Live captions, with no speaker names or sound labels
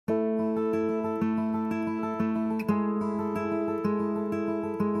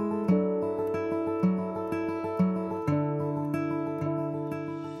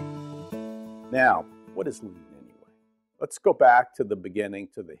Now, what is lean anyway? Let's go back to the beginning,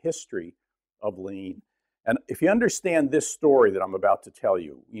 to the history of lean. And if you understand this story that I'm about to tell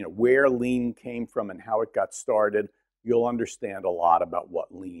you, where lean came from and how it got started, you'll understand a lot about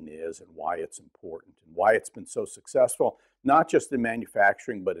what lean is and why it's important and why it's been so successful, not just in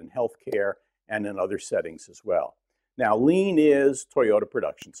manufacturing, but in healthcare and in other settings as well. Now, lean is Toyota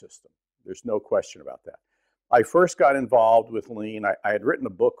Production System. There's no question about that. I first got involved with lean. I had written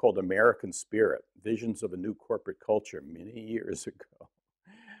a book called American Spirit, Visions of a New Corporate Culture many years ago.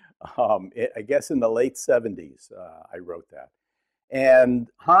 I guess in the late 70s, I wrote that. And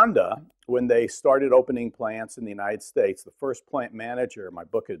Honda, when they started opening plants in the United States, the first plant manager, my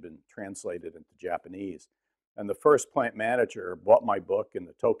book had been translated into Japanese, and the first plant manager bought my book in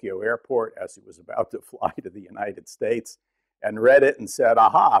the Tokyo airport as he was about to fly to the United States and read it and said,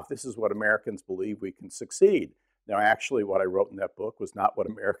 aha, this is what Americans believe we can succeed. Now, actually, what I wrote in that book was not what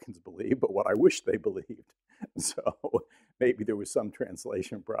Americans believe, but what I wish they believed. So maybe there was some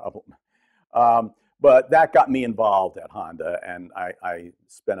translation problem. But that got me involved at Honda, and I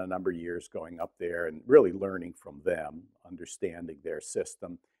spent a number of years going up there and really learning from them, understanding their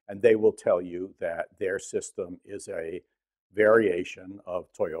system. And they will tell you that their system is a variation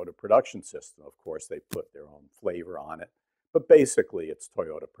of Toyota Production System. Of course, they put their own flavor on it, but basically it's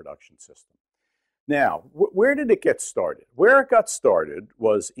Toyota Production System. Now, where did it get started? Where it got started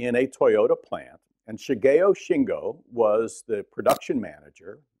was in a Toyota plant, and Shigeo Shingo was the production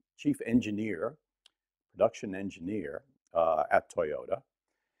manager, chief engineer, production engineer at Toyota,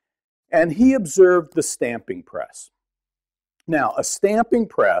 and he observed the stamping press. Now, a stamping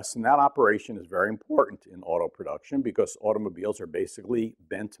press, and that operation is very important in auto production because automobiles are basically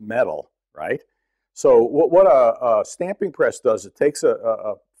bent metal, right? So what a stamping press does, it takes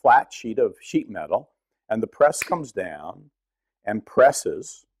a flat sheet of sheet metal, and the press comes down and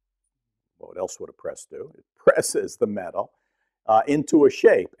presses, what else would a press do? It presses the metal into a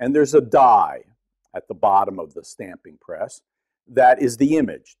shape, and there's a die at the bottom of the stamping press that is the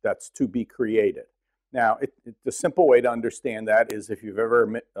image that's to be created. Now, the simple way to understand that is if you've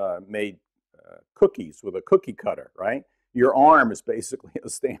ever made cookies with a cookie cutter, right? Your arm is basically a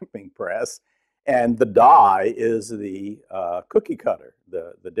stamping press, and the die is the cookie cutter,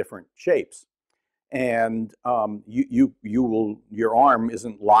 the different shapes. And your arm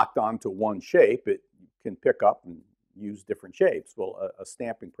isn't locked onto one shape. It can pick up and use different shapes. Well, a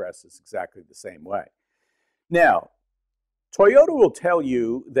stamping press is exactly the same way. Now, Toyota will tell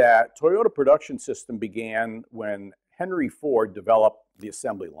you that Toyota Production System began when Henry Ford developed the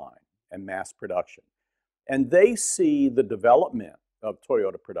assembly line and mass production. And they see the development of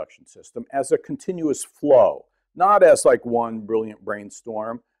Toyota Production System as a continuous flow, not as like one brilliant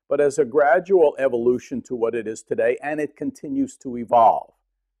brainstorm, but as a gradual evolution to what it is today, and it continues to evolve.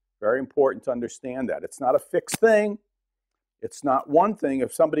 Very important to understand that. It's not a fixed thing. It's not one thing.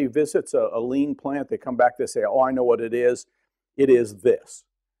 If somebody visits a lean plant, they come back, they say, oh, I know what it is. It is this.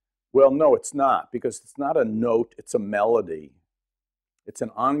 Well, no, it's not, because it's not a note, it's a melody. It's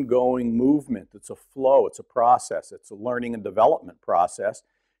an ongoing movement. It's a flow. It's a process. It's a learning and development process.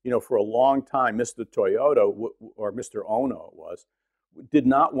 For a long time, Mr. Toyota, or Mr. Ono it was, did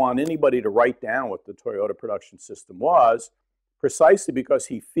not want anybody to write down what the Toyota Production System was, precisely because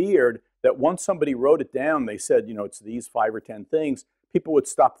he feared that once somebody wrote it down, they said, it's these 5 or 10 things, people would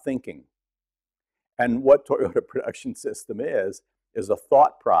stop thinking. And what Toyota Production System is a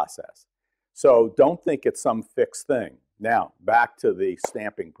thought process. So don't think it's some fixed thing. Now, back to the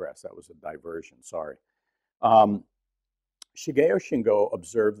stamping press. That was a diversion, sorry. Shigeo Shingo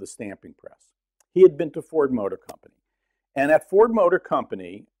observed the stamping press. He had been to Ford Motor Company. And at Ford Motor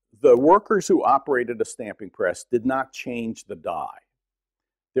Company, the workers who operated a stamping press did not change the die.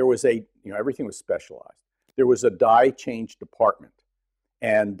 There was everything was specialized. There was a die change department,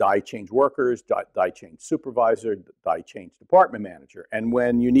 and die change workers, die change supervisor, die change department manager. And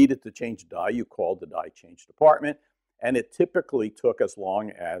when you needed to change a die, you called the die change department, and it typically took as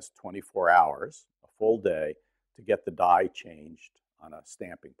long as 24 hours, a full day, to get the die changed on a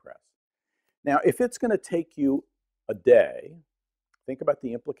stamping press. Now, if it's going to take you a day, think about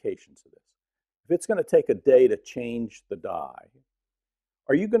the implications of this. If it's going to take a day to change the die,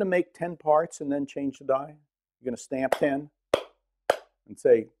 are you going to make 10 parts and then change the die? You're going to stamp 10 and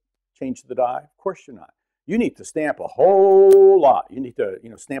say, change the die? Of course you're not. You need to stamp a whole lot. You need to,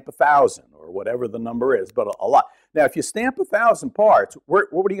 stamp 1,000 or whatever the number is, but a lot. Now, if you stamp 1,000 parts, what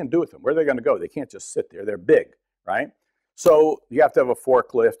are you going to do with them? Where are they going to go? They can't just sit there. They're big, right? So you have to have a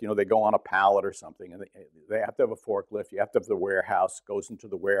forklift. They go on a pallet or something, and they have to have a forklift. You have to have the warehouse, goes into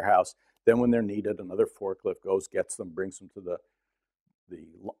the warehouse. Then when they're needed, another forklift goes, gets them, brings them to the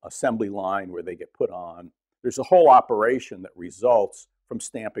assembly line where they get put on. There's a whole operation that results from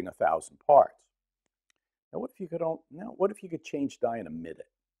stamping 1,000 parts. Now, what if you could change die in a minute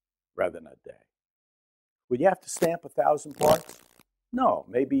rather than a day? Would you have to stamp 1,000 parts? No,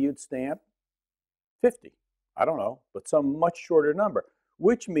 maybe you'd stamp 50. I don't know, but some much shorter number,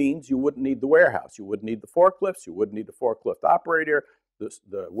 which means you wouldn't need the warehouse. You wouldn't need the forklifts. You wouldn't need the forklift operator,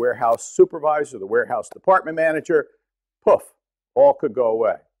 the warehouse supervisor, the warehouse department manager. Poof, all could go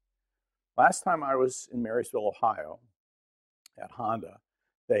away. Last time I was in Marysville, Ohio, at Honda,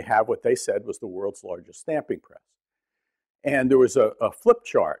 they have what they said was the world's largest stamping press. And there was a flip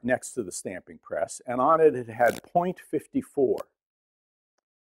chart next to the stamping press, and on it had .54.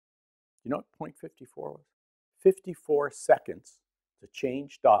 You know what .54 was? 54 seconds to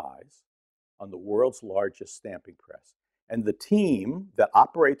change dies on the world's largest stamping press. And the team that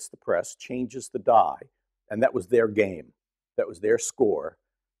operates the press changes the die, and that was their game. That was their score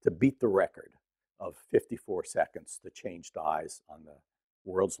to beat the record of 54 seconds to change dies on the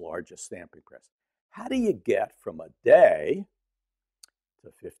world's largest stamping press. How do you get from a day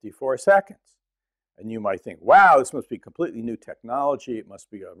to 54 seconds? And you might think, wow, this must be completely new technology. It must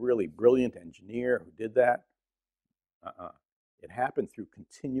be a really brilliant engineer who did that. It happened through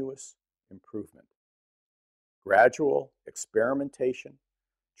continuous improvement. Gradual experimentation,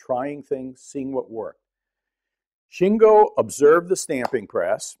 trying things, seeing what worked. Shingo observed the stamping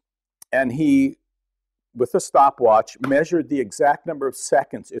press, and he, with a stopwatch, measured the exact number of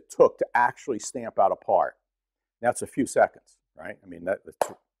seconds it took to actually stamp out a part. That's a few seconds, right? I mean,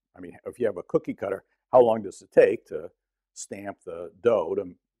 if you have a cookie cutter, how long does it take to stamp the dough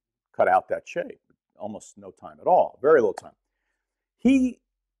to cut out that shape? Almost no time at all, very little time. He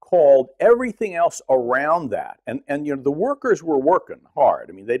called everything else around that, and you know, the workers were working hard.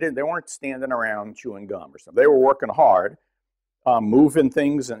 I mean, they weren't standing around chewing gum or something. They were working hard, moving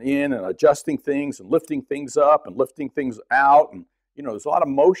things and in and adjusting things and lifting things up and lifting things out, and you know, there's a lot of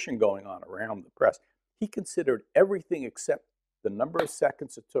motion going on around the press. He considered everything except the number of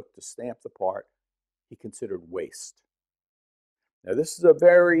seconds it took to stamp the part. He considered waste. Now, this is a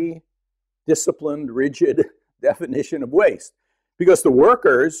very disciplined, rigid definition of waste, because the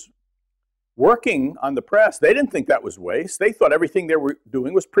workers working on the press, they didn't think that was waste. They thought everything they were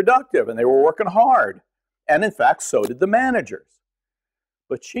doing was productive, and they were working hard. And in fact, so did the managers.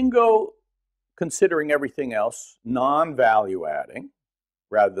 But Shingo, considering everything else non-value adding,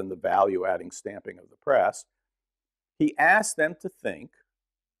 rather than the value adding stamping of the press, he asked them to think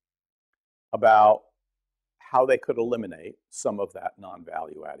about how they could eliminate some of that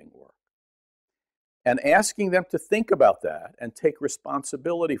non-value adding work. And asking them to think about that and take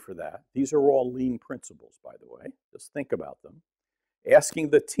responsibility for that. These are all lean principles, by the way. Just think about them. Asking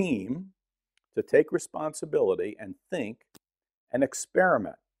the team to take responsibility and think and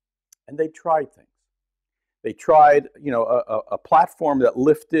experiment. And they tried things. They tried, you know, a platform that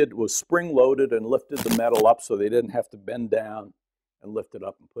was spring-loaded and lifted the metal up so they didn't have to bend down and lift it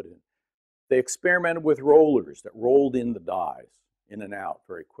up and put it in. They experimented with rollers that rolled in the dies in and out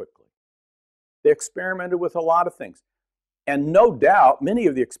very quickly. They experimented with a lot of things. And no doubt, many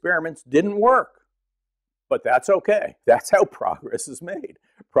of the experiments didn't work. But that's okay. That's how progress is made.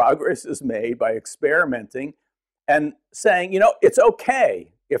 Progress is made by experimenting and saying, you know, it's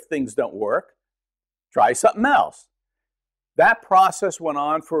okay if things don't work. Try something else. That process went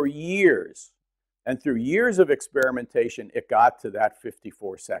on for years. And through years of experimentation, it got to that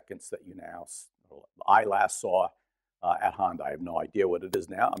 54 seconds that I last saw at Honda. I have no idea what it is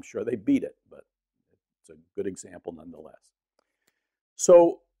now. I'm sure they beat it, but it's a good example nonetheless.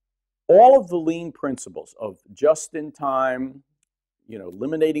 So all of the lean principles of just-in-time, you know,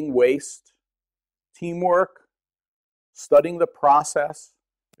 eliminating waste, teamwork, studying the process,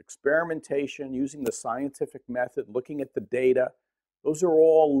 experimentation, using the scientific method, looking at the data, those are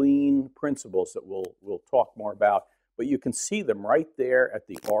all lean principles that we'll talk more about. But you can see them right there at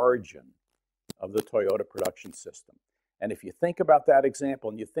the origin of the Toyota production system. And if you think about that example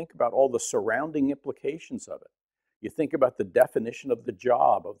and you think about all the surrounding implications of it, you think about the definition of the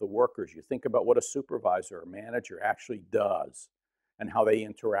job of the workers, you think about what a supervisor or manager actually does and how they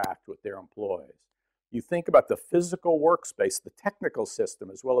interact with their employees. You think about the physical workspace, the technical system,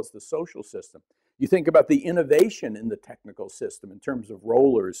 as well as the social system. You think about the innovation in the technical system in terms of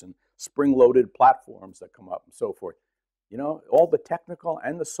rollers and spring-loaded platforms that come up and so forth. You know, all the technical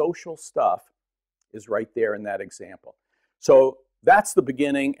and the social stuff is right there in that example. So that's the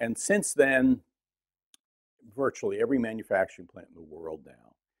beginning, and since then, virtually every manufacturing plant in the world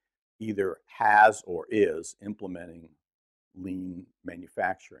now either has or is implementing lean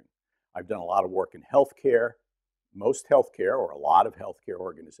manufacturing. I've done a lot of work in healthcare most healthcare, or a lot of healthcare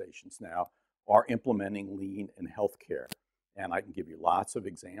organizations now, are implementing lean in healthcare. And I can give you lots of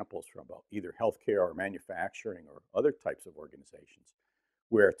examples from either healthcare or manufacturing or other types of organizations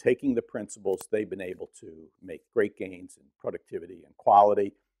where taking the principles, they've been able to make great gains in productivity and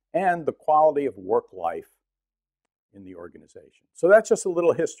quality and the quality of work life in the organization. So that's just a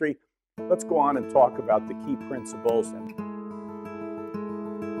little history. Let's go on and talk about the key principles and